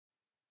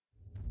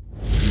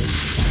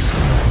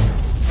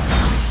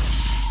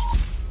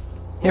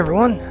Hey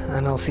everyone,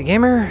 I'm LC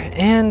Gamer,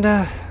 and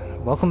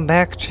welcome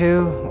back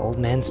to Old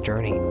Man's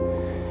Journey.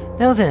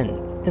 Now then,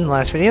 in the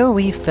last video,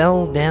 we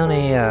fell down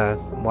a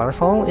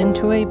waterfall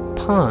into a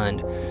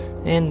pond,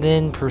 and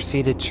then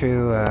proceeded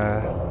to,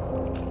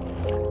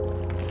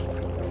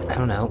 I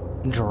don't know,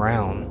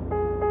 drown.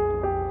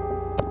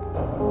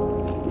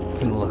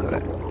 From the look of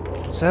it.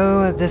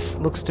 So, this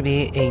looks to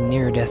be a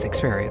near-death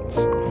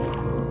experience.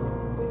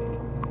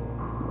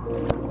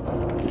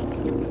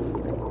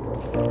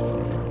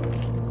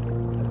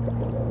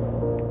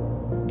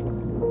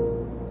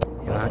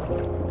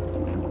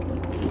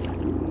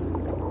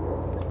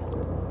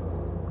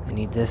 I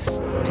need this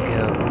to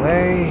go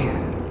away.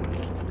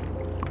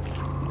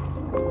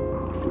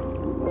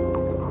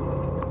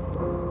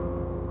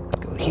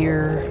 Go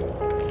here.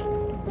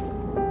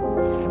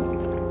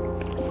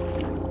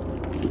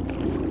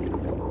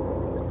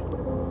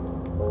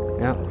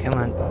 No, come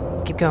on.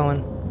 Keep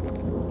going.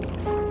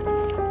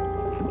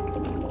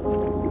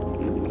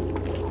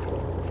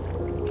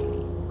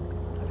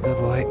 Oh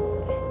boy.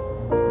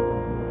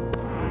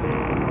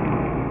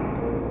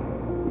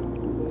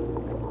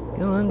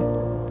 Go on.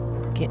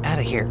 Get out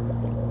of here.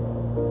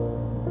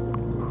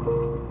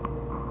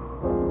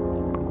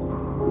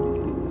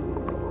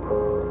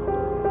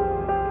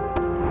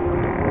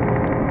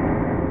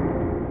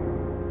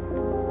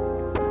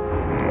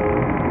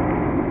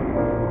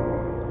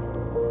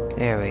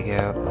 There we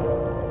go.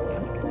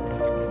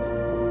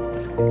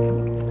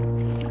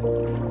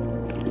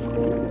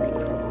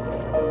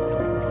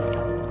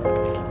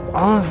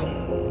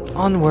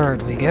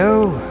 Onward we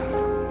go.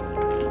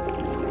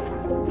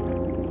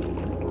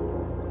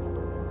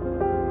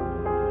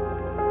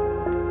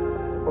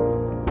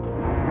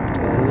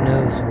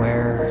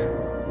 Where,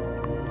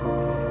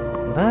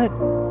 but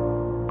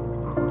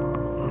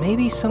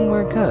maybe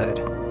somewhere good.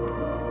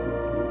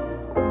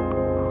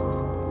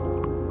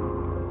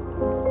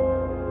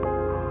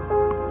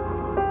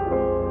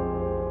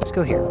 Let's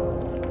go here.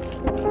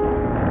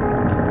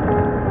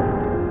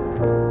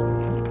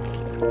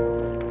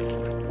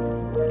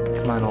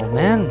 Come on, old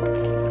man.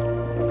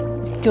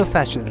 You can go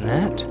faster than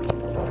that.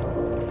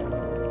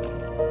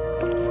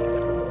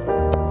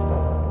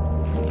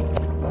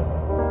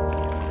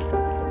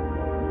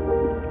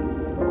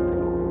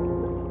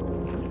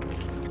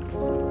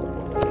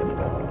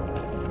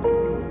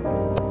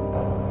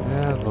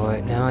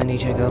 Now I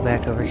need you to go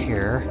back over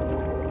here.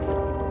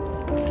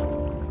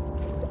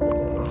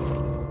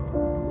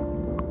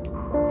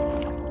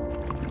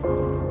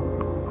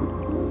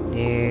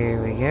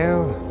 There we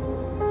go.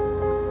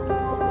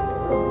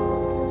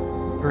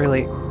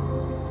 Really?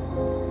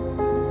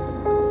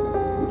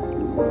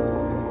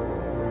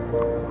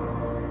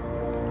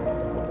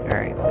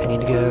 Alright, I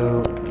need to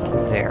go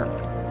there.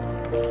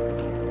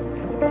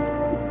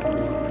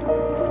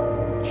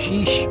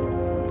 Sheesh.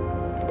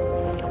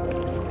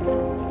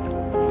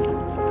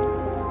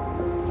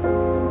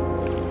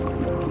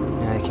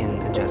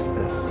 Adjust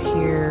this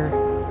here.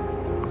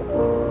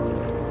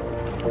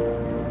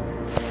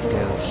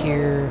 Go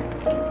here.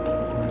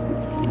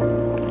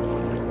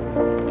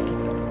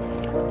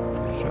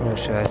 Or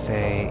should I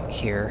say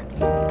here?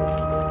 Come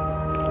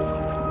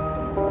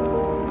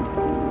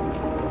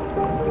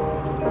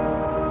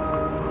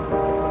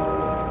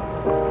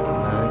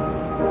on.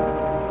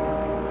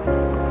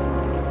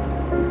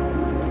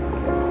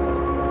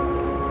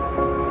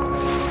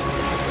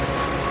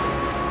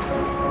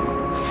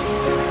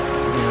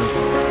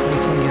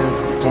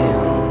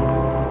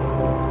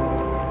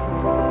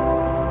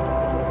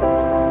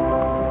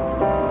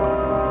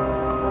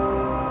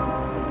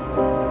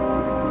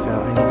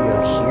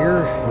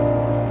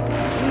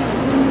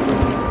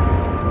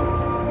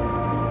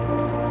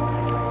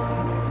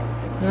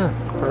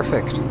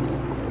 Perfect.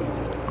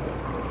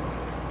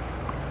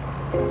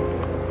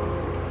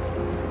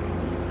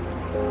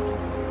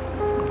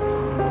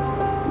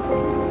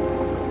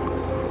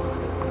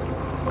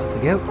 Up we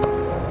go.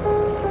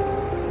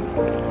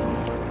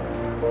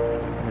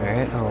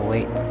 Alright, I'll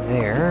wait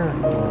there.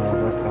 I'll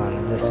work on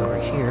this over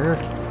here.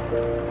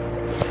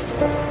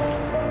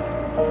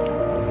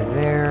 Over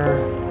there.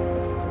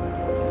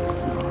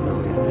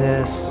 Over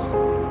this.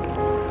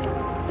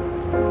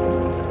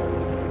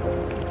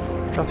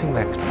 Dropping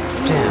back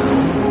down.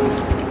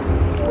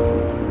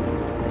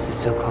 This is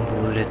so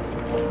convoluted.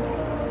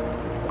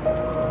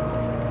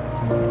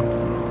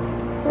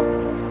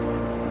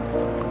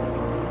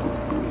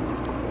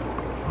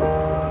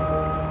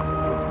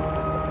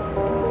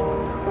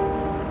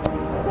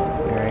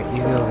 Alright,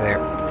 you go over there.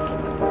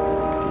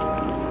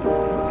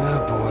 Oh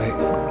boy.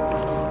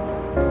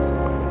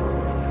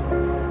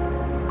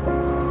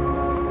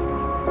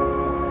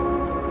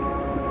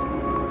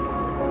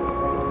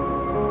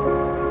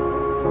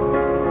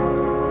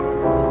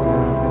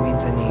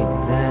 I need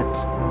that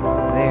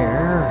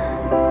there,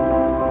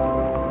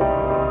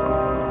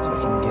 so I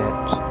can get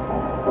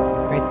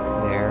right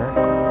there.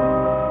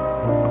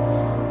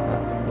 Oh,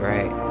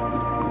 right.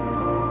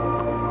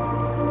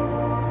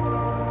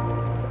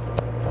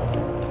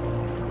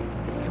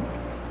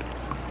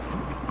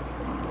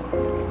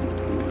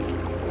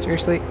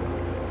 Seriously?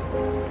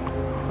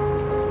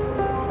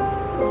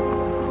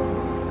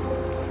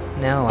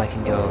 Now I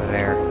can go over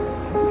there.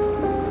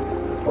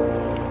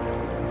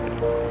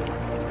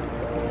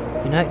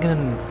 You're not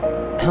gonna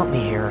help me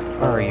here,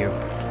 are you?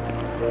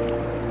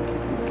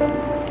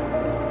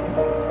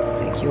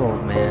 Thank you,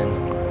 old man.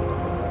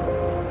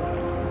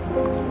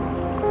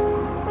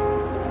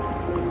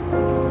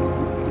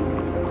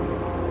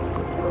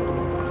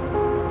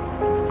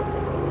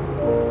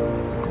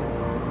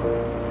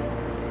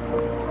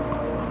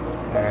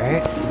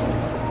 Alright.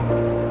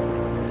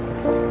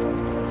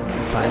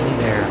 Finally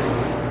there.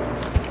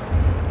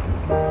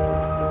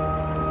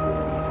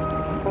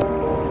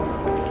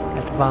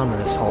 At the bottom of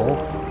this hole.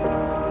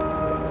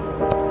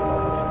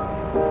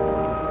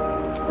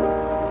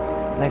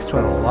 Next to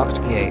a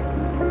locked gate.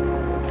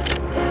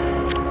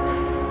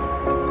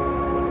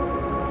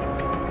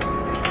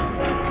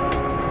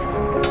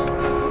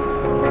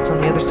 What's on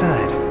the other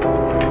side?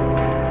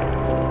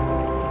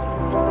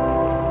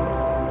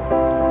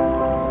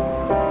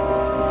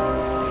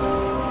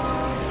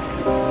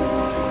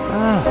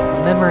 Ah,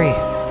 a memory.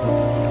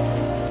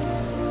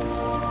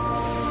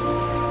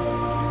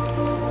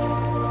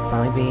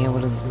 Finally being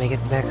able to make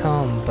it back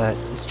home, but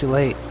it's too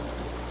late.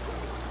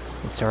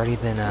 It's already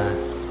been,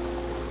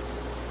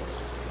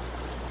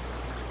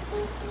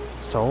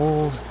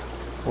 sold,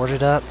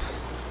 boarded up,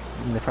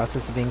 in the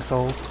process of being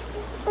sold.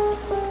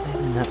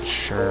 I'm not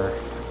sure.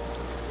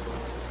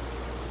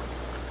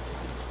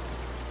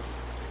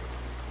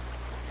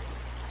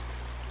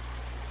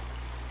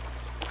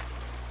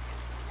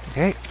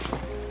 Okay.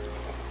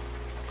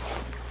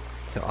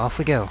 So off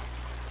we go.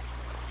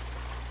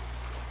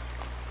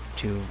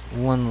 To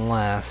one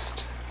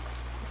last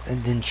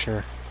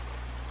adventure.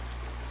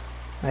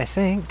 I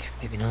think.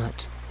 Maybe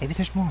not. Maybe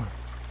there's more.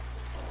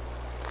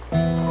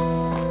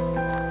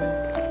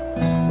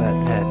 But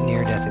that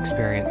near-death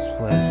experience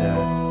was,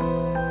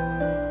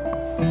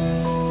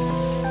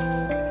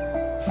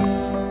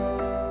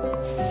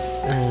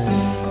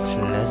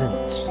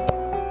 unpleasant.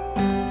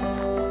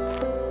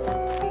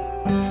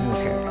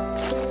 Okay.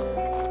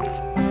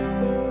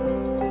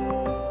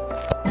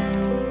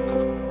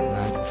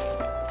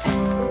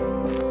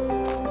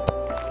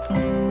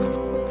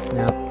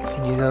 Nope,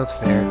 you go up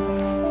there.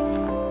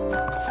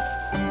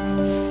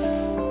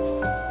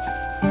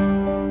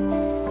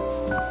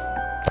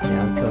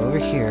 Now go over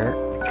here.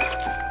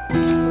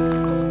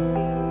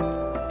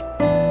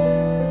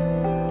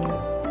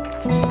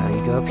 Now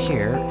you go up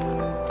here.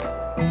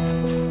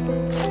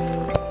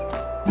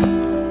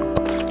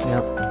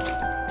 Nope.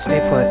 Stay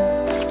put.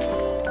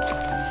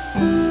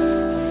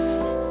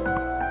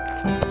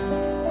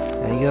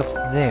 Now you go up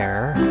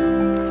there.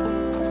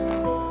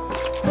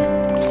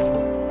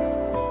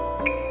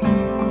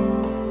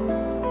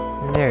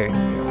 And there you go.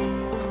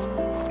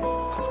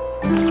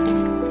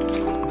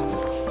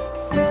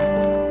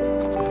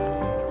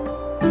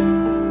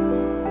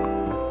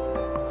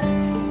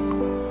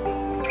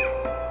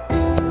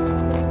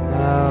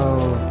 Oh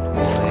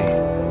boy.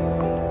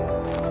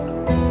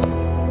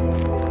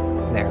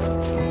 There.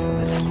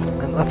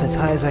 I'm up as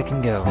high as I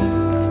can go.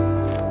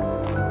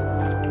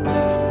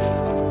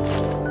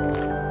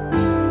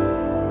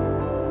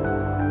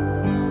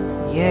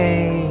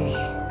 Yay!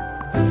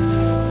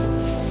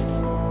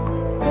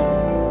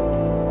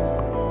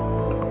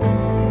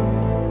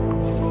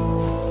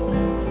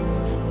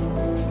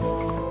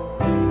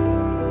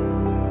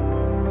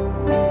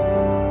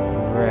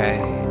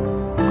 Right.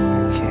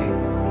 Okay.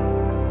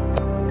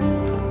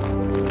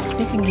 I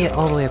think I can get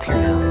all the way up here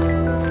now.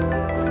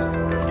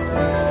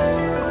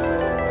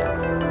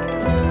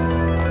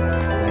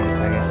 Wait a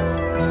second.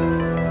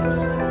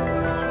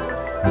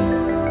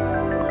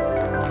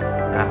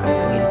 Ah, I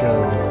need to go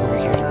over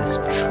here to this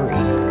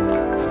tree.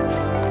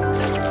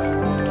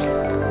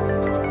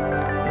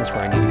 That's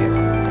where I need to go.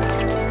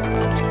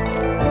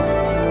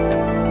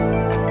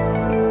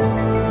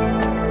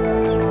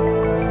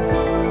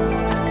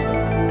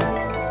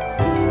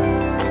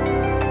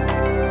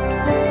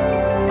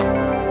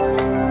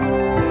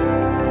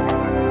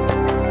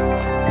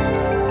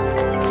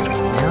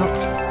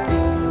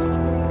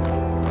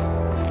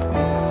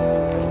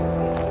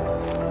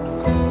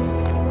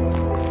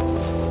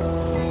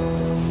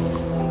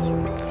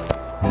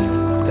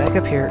 Back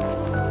up here.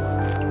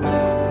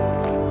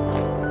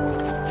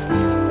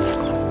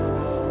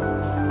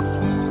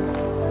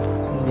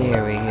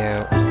 There we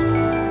go.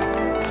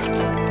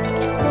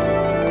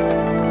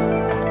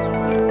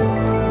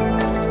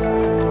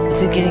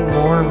 This is getting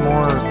more and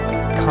more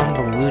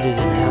convoluted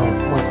in how it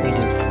wants me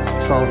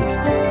to solve these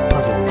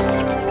puzzles.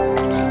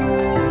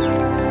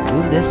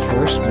 Move this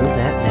first, move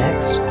that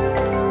next.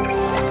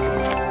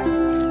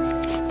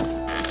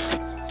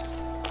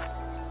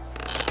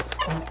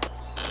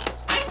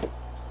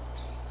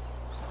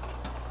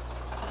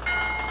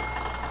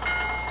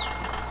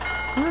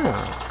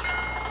 Oh.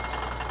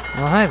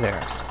 Well, hi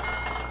there.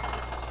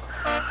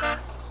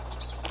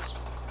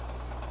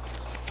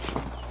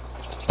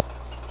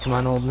 Come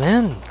on, old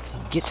man.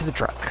 Get to the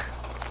truck.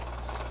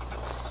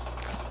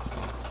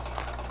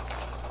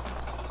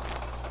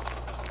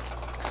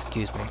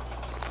 Excuse me.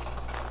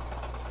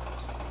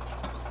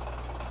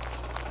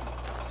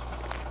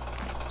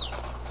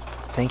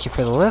 Thank you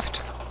for the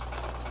lift.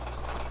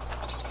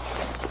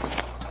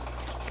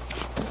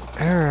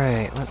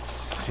 Alright, let's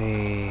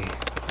see.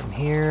 From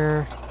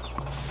here.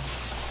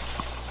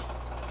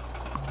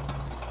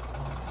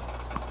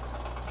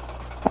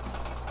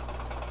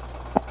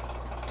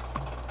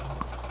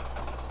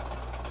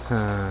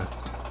 Huh.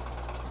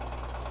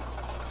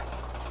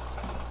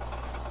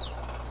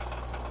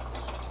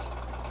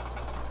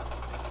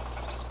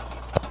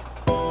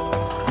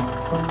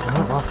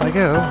 Well, off I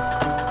go.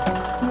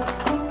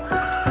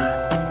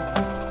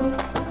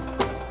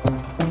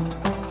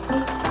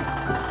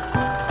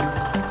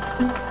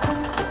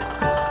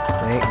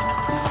 Wait.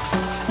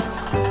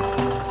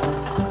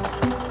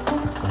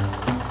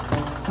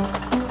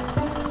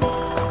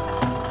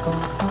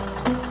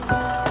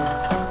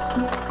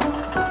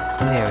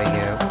 There we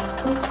go.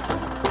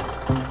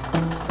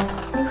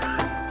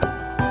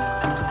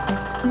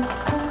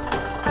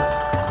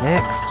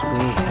 Next,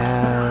 we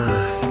have...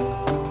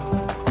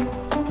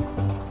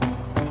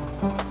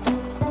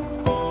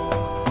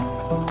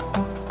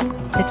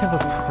 a bit of a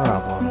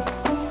problem.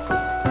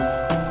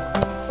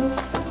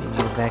 Need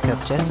you to back up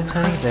just a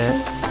tiny bit.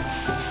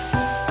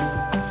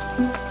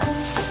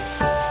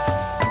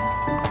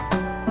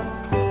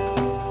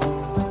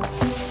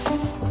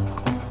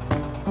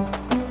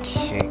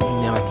 Okay,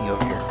 now I can go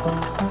over here.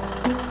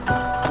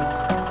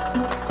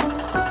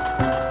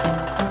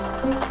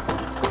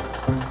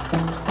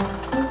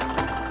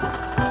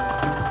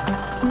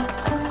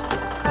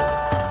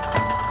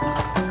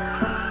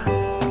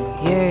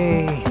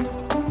 Yay!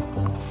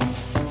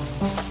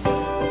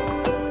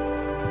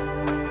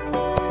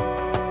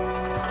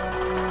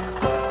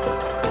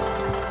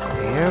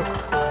 There you go.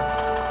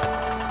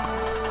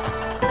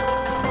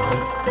 Come on.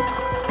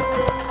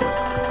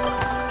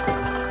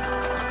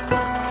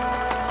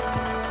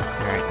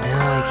 Alright,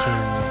 now I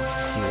can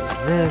do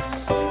this.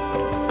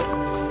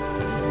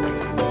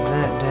 Bring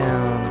that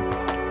down.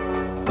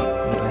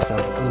 Get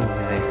myself over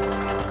there.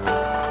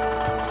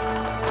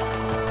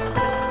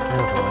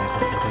 Oh boy,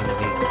 this is going to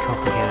be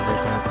complicated,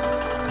 isn't it?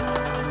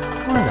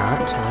 Or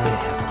not, I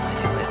have no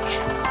idea which.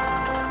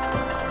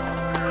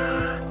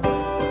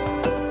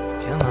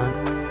 Come on.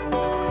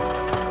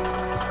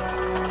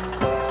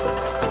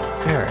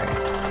 Alright.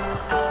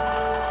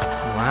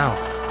 Wow.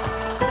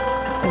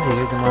 That's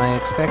easier than what I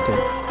expected.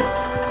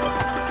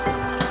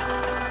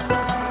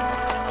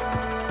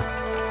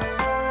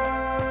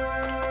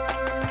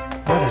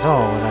 Not at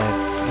all what I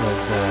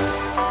was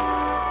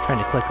trying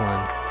to click on.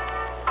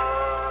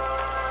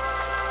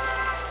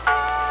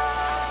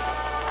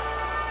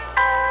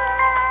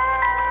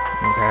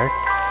 Okay.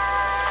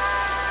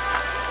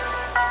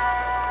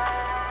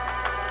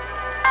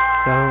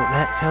 So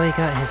that's how he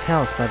got his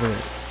house by the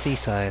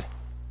seaside.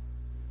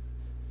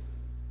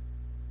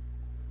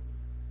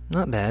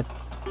 Not bad.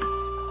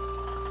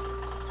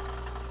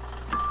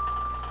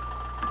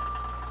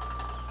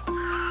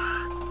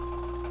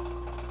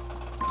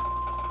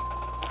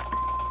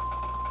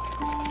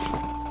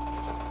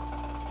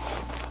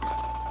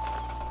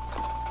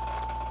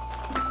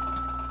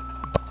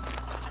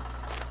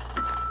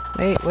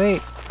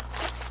 Wait.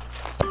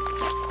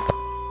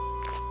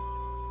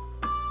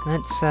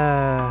 Let's,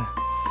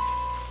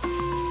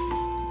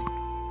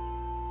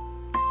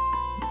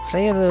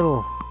 play a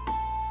little.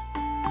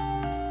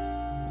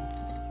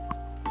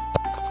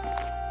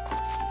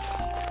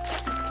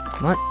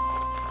 What?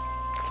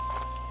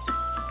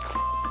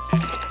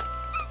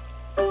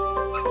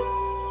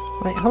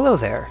 Wait, hello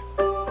there.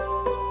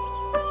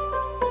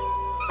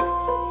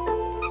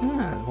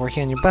 Ah,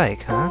 working on your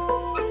bike, huh?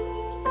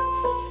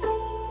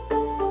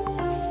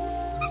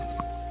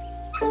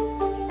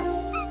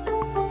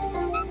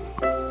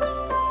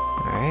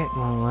 Alright,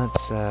 well,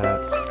 let's,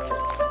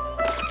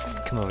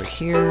 come over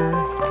here.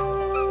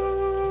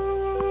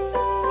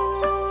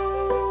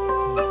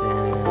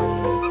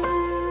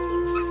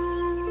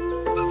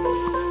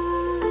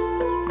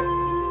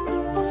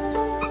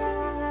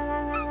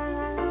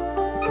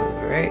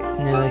 Alright,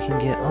 now I can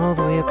get all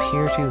the way up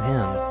here to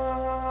him.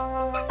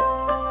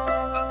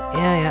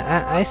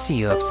 Yeah, I see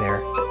you up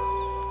there.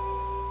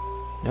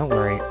 Don't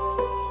worry.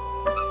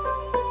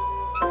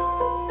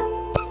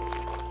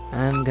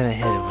 I'm gonna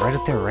head right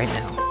up there right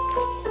now.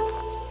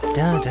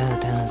 Dun dun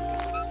dun.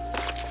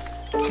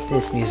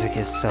 This music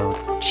is so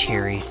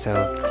cheery, so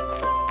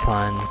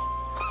fun,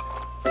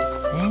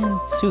 and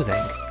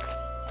soothing.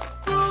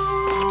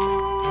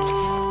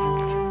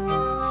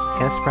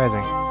 Kinda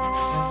surprising.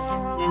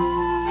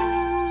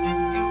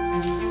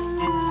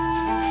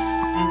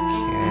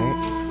 Okay.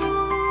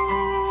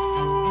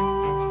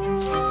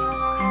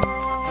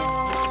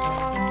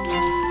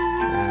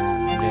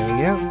 And there we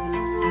go.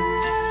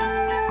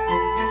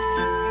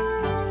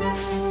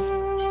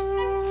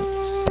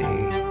 Let's see.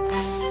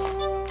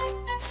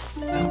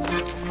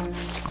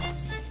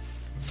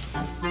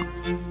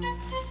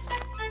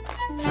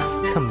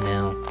 Come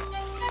now.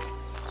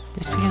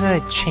 Just because I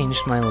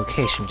changed my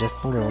location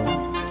just a little,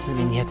 doesn't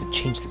mean you have to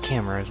change the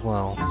camera as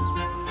well.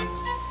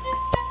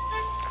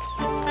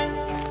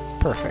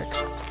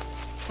 Perfect.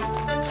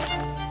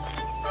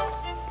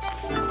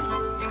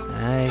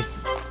 I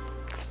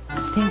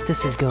think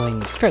this is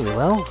going fairly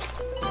well.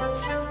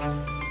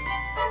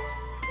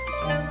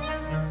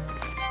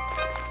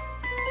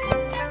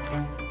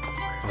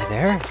 Over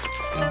there.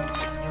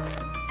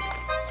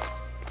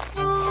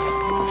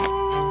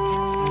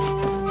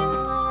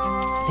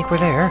 I think we're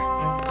there.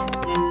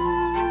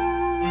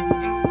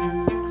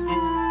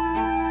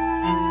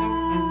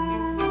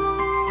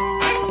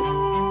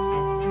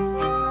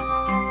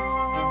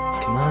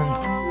 Come on.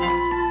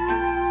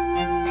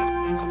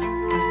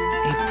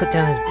 He put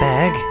down his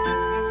bag.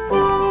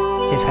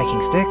 His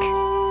hiking stick.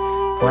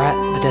 We're at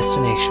the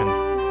destination.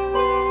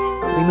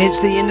 We made it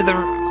to the end of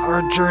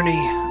our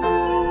journey.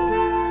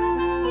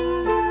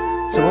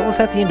 So what was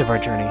at the end of our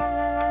journey?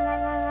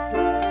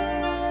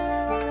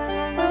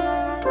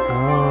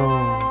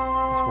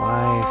 Oh, his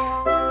wife.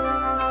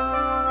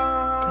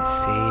 I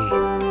see.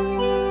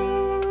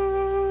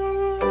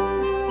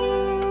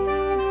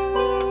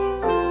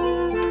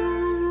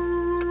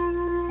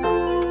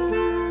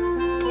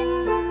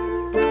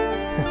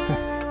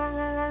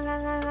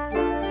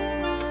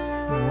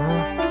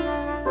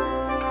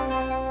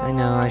 I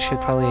know, I should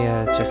probably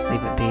just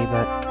leave it be,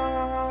 but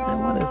I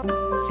want to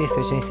see if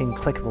there's anything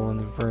clickable in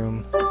the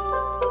room.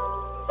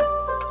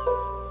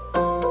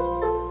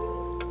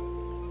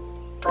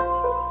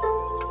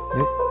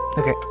 Nope.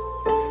 Okay.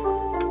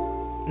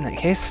 In that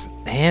case,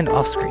 hand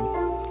off screen.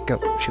 Go.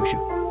 Shoo shoo.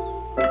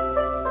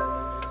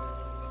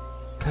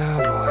 Oh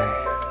boy.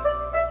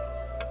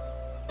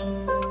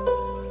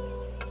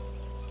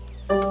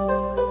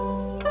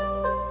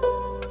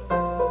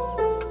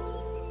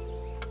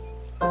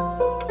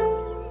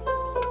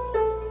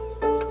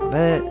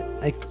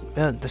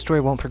 But the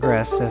story won't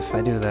progress if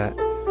I do that.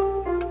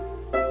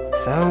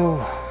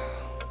 So...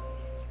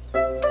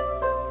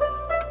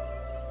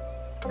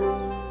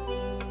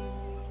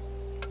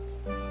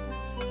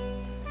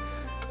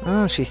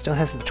 Oh, she still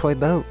has the toy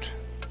boat.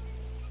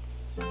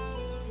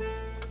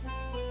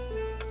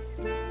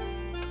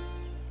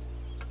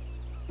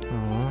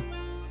 Aww.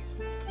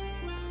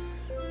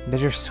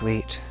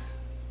 Bittersweet.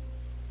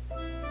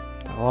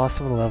 The loss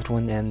of a loved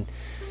one and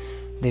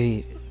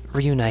the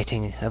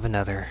reuniting of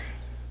another.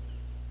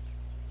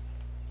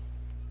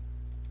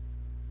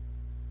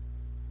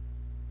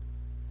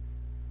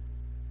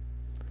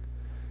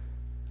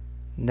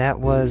 That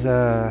was,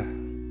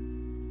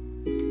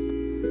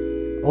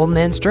 Old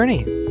Man's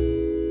Journey.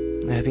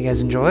 I hope you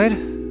guys enjoyed.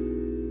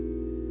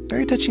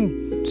 Very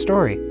touching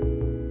story.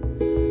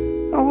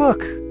 Oh, look!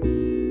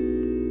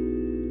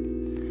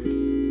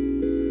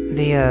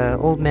 The,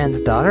 old man's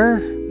daughter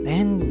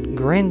and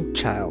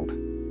grandchild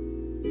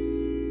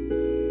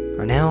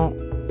are now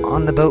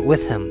on the boat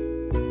with him.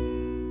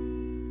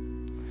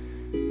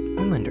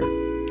 I wonder.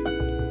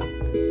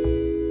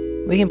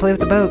 We can play with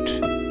the boat.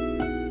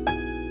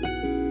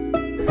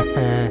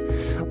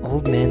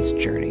 Old Man's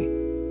Journey.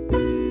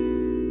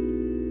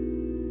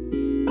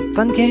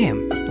 Fun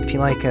game, if you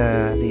like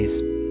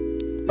these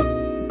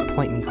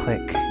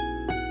point-and-click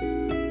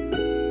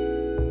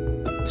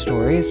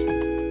stories.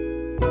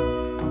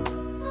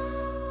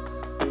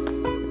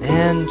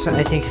 And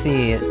I think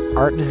the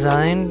art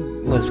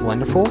design was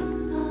wonderful.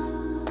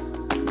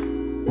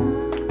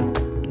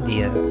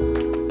 The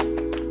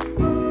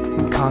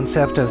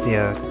concept of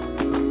the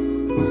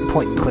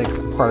point-and-click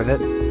part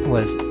of it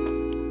was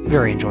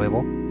very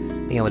enjoyable.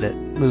 Being able to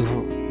move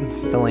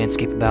the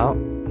landscape about.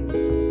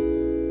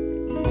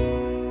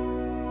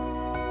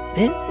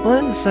 It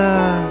was,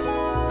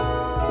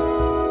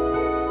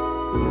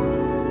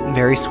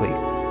 very sweet.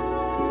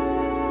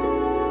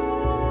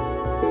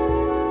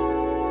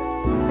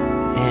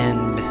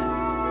 And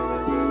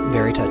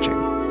very touching.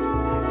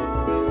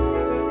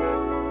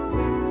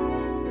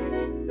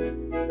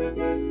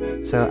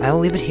 So I will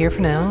leave it here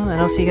for now,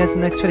 and I'll see you guys in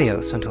the next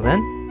video. So until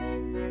then,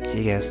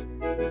 see you guys.